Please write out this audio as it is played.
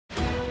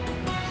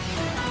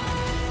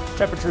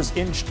Temperatures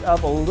inched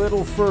up a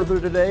little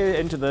further today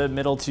into the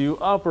middle to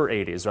upper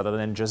 80s rather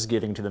than just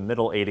getting to the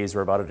middle 80s.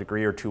 We're about a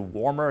degree or two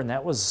warmer, and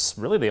that was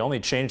really the only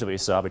change that we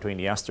saw between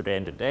yesterday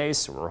and today.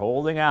 So we're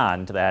holding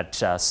on to that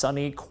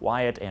sunny,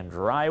 quiet, and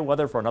dry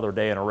weather for another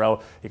day in a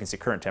row. You can see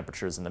current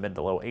temperatures in the mid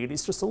to low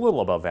 80s, just a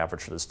little above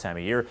average for this time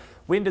of year.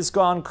 Wind has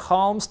gone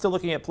calm, still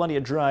looking at plenty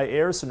of dry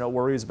air, so no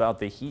worries about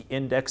the heat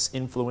index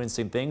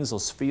influencing things.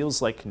 Those feels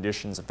like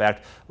conditions, in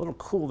fact, a little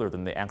cooler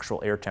than the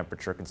actual air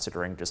temperature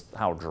considering just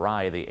how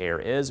dry the air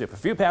is. We have a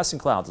few passing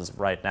clouds as of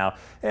right now,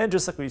 and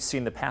just like we've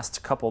seen the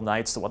past couple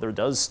nights, the weather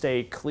does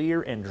stay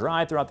clear and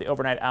dry throughout the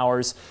overnight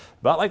hours.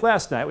 But like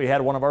last night, we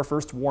had one of our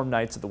first warm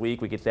nights of the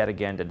week. We get that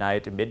again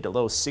tonight. Mid to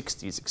low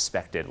 60s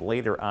expected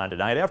later on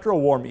tonight. After a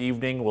warm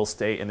evening, we'll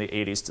stay in the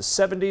 80s to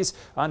 70s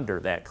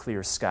under that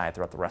clear sky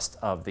throughout the rest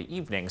of the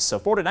evening. So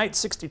for tonight,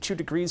 62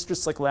 degrees,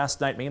 just like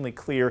last night, mainly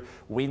clear.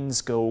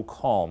 Winds go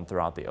calm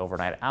throughout the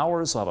overnight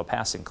hours. We'll have a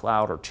passing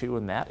cloud or two,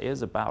 and that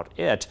is about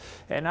it.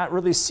 And not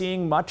really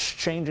seeing much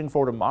changing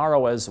for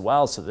tomorrow as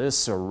well. So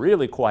this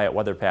really quiet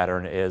weather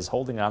pattern is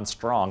holding on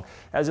strong.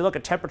 As you look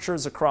at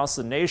temperatures across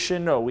the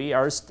nation, we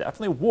are definitely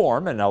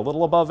warm and a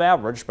little above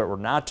average, but we're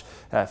not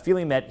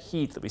feeling that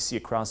heat that we see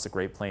across the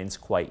Great Plains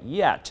quite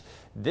yet.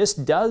 This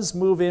does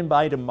move in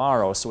by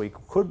tomorrow, so we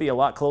could be a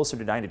lot closer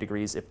to 90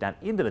 degrees, if not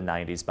into the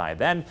 90s by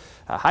then.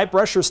 High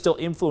pressure is still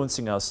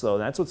influencing us, though.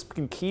 That's what's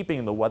been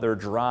keeping the weather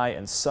dry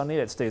and sunny.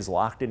 That stays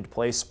locked into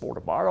place for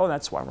tomorrow, and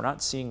that's why we're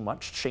not seeing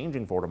much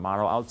changing for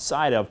tomorrow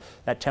outside of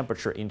that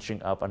temperature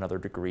inching up another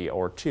degree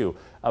or two.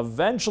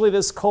 Eventually,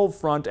 this cold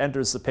front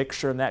enters the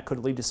picture, and that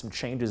could lead to some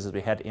changes as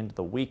we head into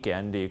the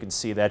weekend. You can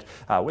see that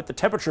with the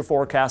temperature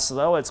forecast,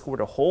 though, it's going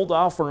to hold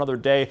off for another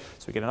day,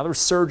 so we get another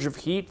surge of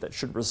heat that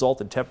should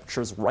result in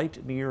temperatures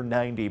right near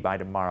 90 by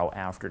tomorrow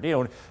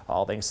afternoon,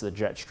 all thanks to the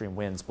jet stream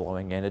winds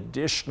blowing in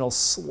additional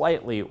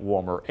slightly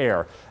warmer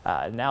air.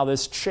 Now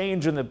this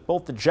change in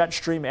both the jet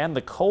stream and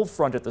the cold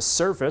front at the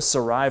surface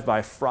arrive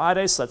by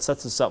Friday, so that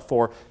sets us up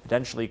for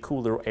potentially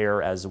cooler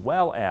air as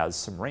well as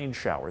some rain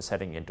showers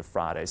heading into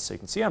Friday. So you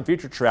can see on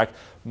future track,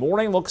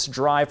 morning looks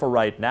dry for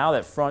right now.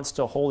 That front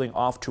still holding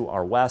off to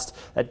our west.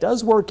 That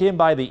does work in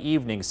by the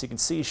evening, so you can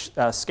see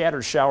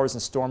scattered showers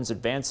and storms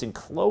advancing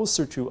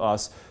closer to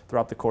us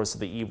throughout the course of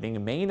the evening. It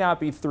may not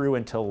be through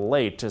until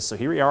late. So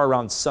here we are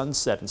around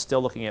sunset and still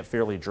looking at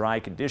fairly dry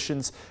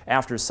conditions.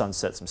 After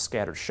sunset, some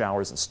scattered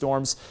showers and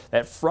storms.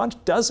 That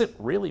front doesn't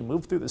really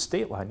move through the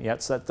state line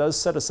yet, so that does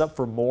set us up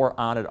for more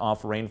on and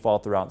off rainfall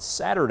throughout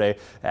Saturday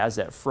as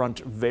that front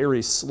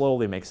very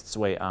slowly makes its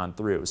way on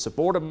through. So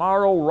for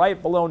tomorrow,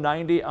 right below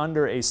 90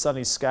 under a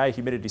sunny sky,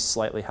 humidity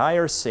slightly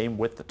higher, same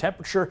with the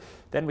temperature.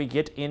 Then we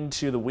get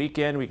into the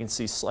weekend. We can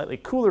see slightly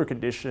cooler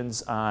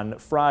conditions on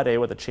Friday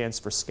with a chance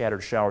for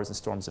scattered showers and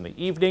storms in the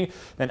evening.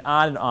 Then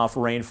on and off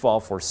rainfall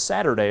for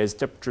Saturday as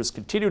temperatures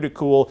continue to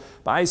cool.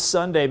 By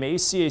Sunday, may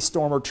see a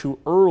storm or two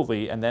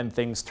early, and then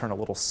things turn a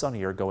little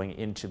sunnier going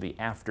into the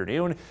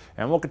afternoon.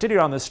 And we'll continue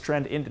on this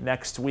trend into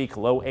next week.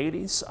 Low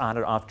 80s, on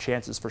and off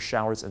chances for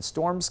showers and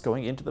storms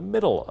going into the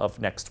middle of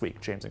next week.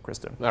 James and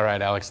Kristen. All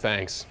right, Alex,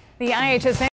 thanks. The IHS